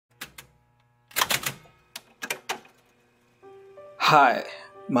Hi,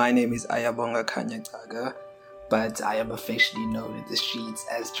 my name is Ayabonga Kanyagaga, but I am affectionately known in the streets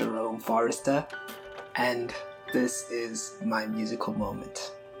as Jerome Forrester, and this is my musical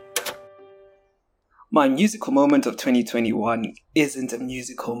moment. My musical moment of 2021 isn't a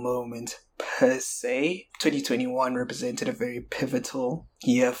musical moment per se. 2021 represented a very pivotal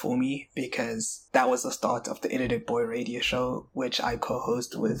year for me because that was the start of the Internet Boy radio show, which I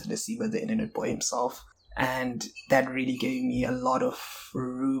co-host with Nasiba, the Internet Boy himself. And that really gave me a lot of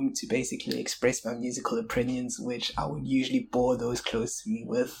room to basically express my musical opinions, which I would usually bore those close to me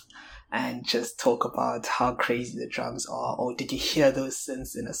with, and just talk about how crazy the drums are, or did you hear those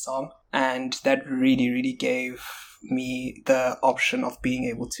synths in a song? And that really gave me the option of being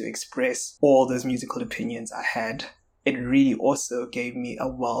able to express all those musical opinions I had. It really also gave me a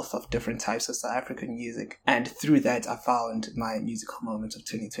wealth of different types of South African music, and through that I found my musical moment of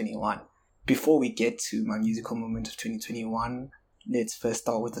 2021. Before we get to my musical moment of 2021, let's first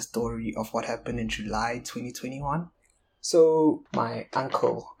start with the story of what happened in July 2021. So, my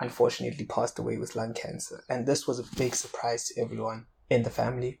uncle unfortunately passed away with lung cancer, and this was a big surprise to everyone in the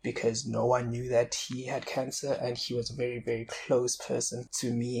family because no one knew that he had cancer, and he was a very close person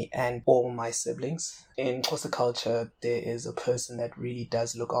to me and all my siblings. In Xhosa culture, there is a person that really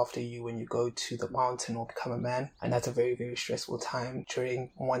does look after you when you go to the mountain or become a man, and that's a very stressful time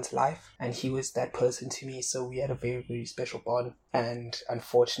during one's life, and he was that person to me. So we had a very special bond, and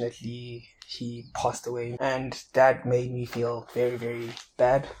unfortunately he passed away, and that made me feel very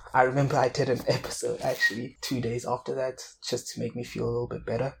bad. I remember I did an episode actually 2 days after that just to make me feel a little bit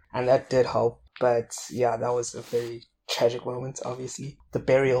better, and that did help. But yeah, that was a very tragic moment. Obviously, the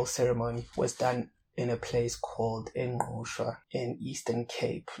burial ceremony was done in a place called Engqusha in Eastern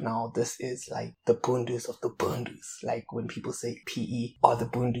Cape. Now, this is like the Bundus of the Bundus. Like when people say PE are the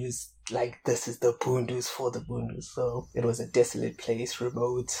Bundus, like this is the Bundus for the Bundus. So it was a desolate place,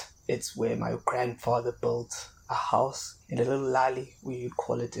 remote. It's where my grandfather built a house in a little lally, we would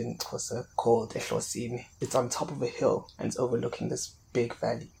call it in Xhosa, called Ehlosini. It's on top of a hill and it's overlooking this big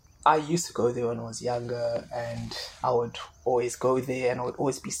valley. I used to go there when I was younger, and I would always go there, and I would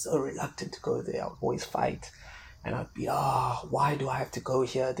always be so reluctant to go there. I would always fight, and I'd be, why do I have to go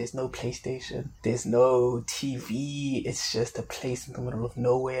here? There's no PlayStation, there's no TV, it's just a place in the middle of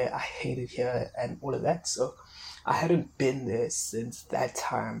nowhere. I hate it here, and all of that. So I hadn't been there since that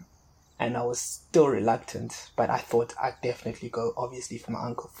time, and I was still reluctant, but I thought I'd definitely go, obviously for my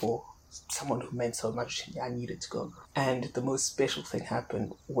uncle, for someone who meant so much to me. I needed to go. And the most special thing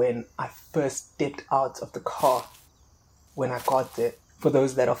happened when I first stepped out of the car. When I got there, for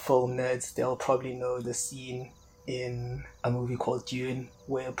those that are film nerds, they'll probably know the scene in a movie called Dune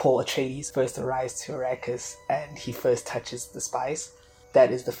where Paul Atreides first arrives to Arrakis and he first touches the spice.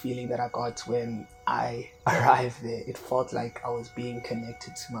 That is the feeling that I got when I arrived there. It felt like I was being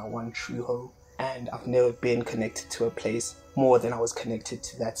connected to my one true home. And I've never been connected to a place more than I was connected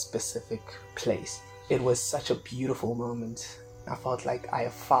to that specific place. It was such a beautiful moment. I felt like I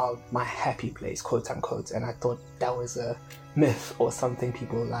have found my happy place, quote unquote, and I thought that was a myth or something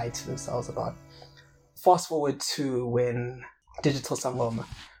people lied to themselves about. Fast forward to when Digital Sangoma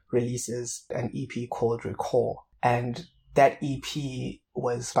releases an EP called Recall, and that EP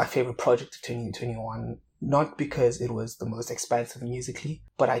was my favorite project of 2021. Not because it was the most expansive musically,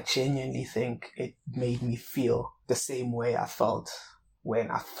 but I genuinely think it made me feel the same way I felt when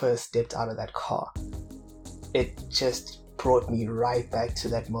I first stepped out of that car. It just brought me right back to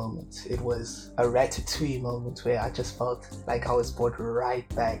that moment. It was a Ratatouille moment where I just felt like I was brought right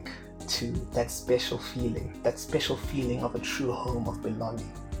back to that special feeling of a true home of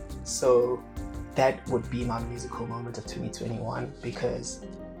belonging. So that would be my musical moment of 2021 because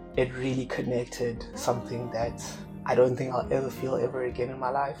it really connected something that I don't think I'll ever feel ever again in my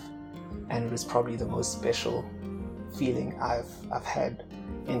life, and it was probably the most special feeling I've had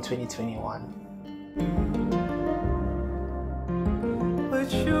in 2021.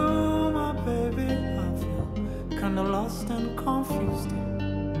 With you, my baby, I feel kinda lost and confused.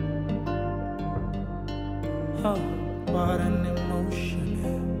 Oh, what an emotion!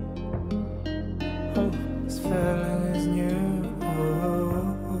 Oh, this feeling is new.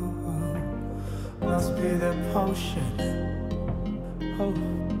 Must be the potion. Oh,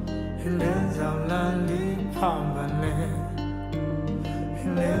 Hileza mnandi phambane.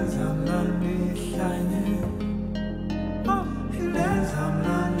 Hileza mnandi shine. Oh, Hileza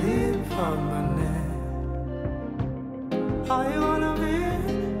mnandi phambane. How you gonna be?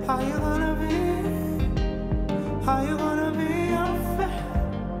 How you gonna be? How you gonna be unfair?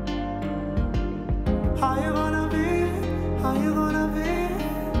 How you gonna be? How you gonna be?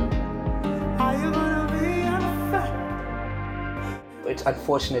 How you gonna be unfair? it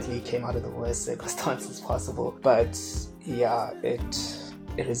unfortunately came out of the worst circumstances possible. But yeah, it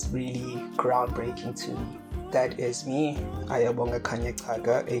is really groundbreaking to me. That is me, Ayabonga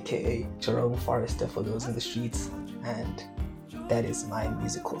Kanyakaga, aka Jerome Forrester for those in the streets, and that is my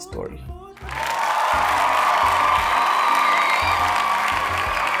musical story.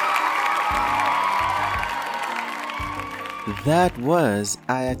 That was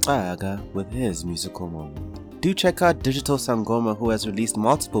Ayachaga with his musical moment. Do check out Digital Sangoma, who has released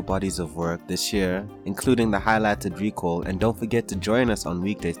multiple bodies of work this year, including the highlighted Recall, and don't forget to join us on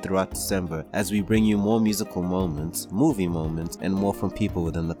weekdays throughout December as we bring you more musical moments, movie moments, and more from people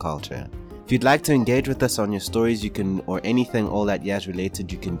within the culture. If you'd like to engage with us on your stories, or anything All That Yaz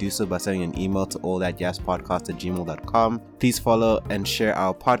related, you can do so by sending an email to allthatjazzpodcast@gmail.com. Please follow and share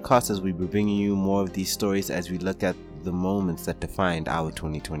our podcast as we be bringing you more of these stories as we look at the moments that defined our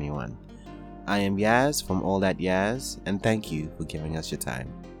 2021. I am Yaz from All That Yaz, and thank you for giving us your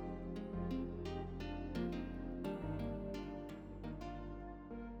time.